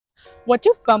What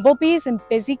do bumblebees and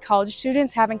busy college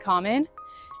students have in common?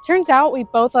 Turns out we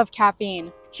both love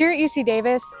caffeine. Here at UC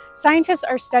Davis, scientists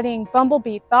are studying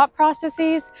bumblebee thought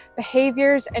processes,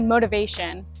 behaviors, and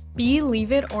motivation.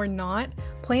 Believe it or not,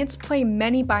 plants play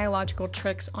many biological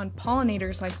tricks on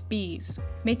pollinators like bees.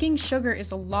 Making sugar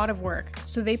is a lot of work,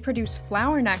 so they produce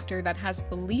flower nectar that has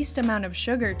the least amount of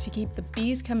sugar to keep the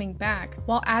bees coming back,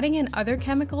 while adding in other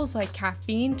chemicals like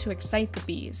caffeine to excite the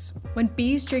bees. When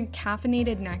bees drink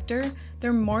caffeinated nectar,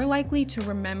 they're more likely to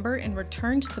remember and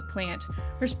return to the plant,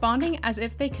 responding as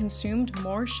if they consumed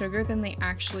more sugar than they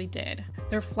actually did.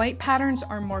 Their flight patterns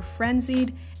are more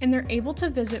frenzied, and they're able to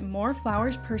visit more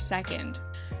flowers per second.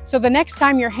 So the next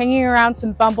time you're hanging around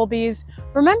some bumblebees,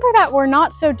 remember that we're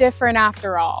not so different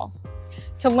after all.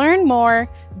 To learn more,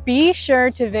 be sure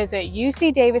to visit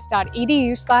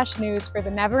ucdavis.edu/news for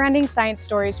the never-ending science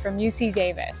stories from UC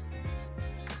Davis.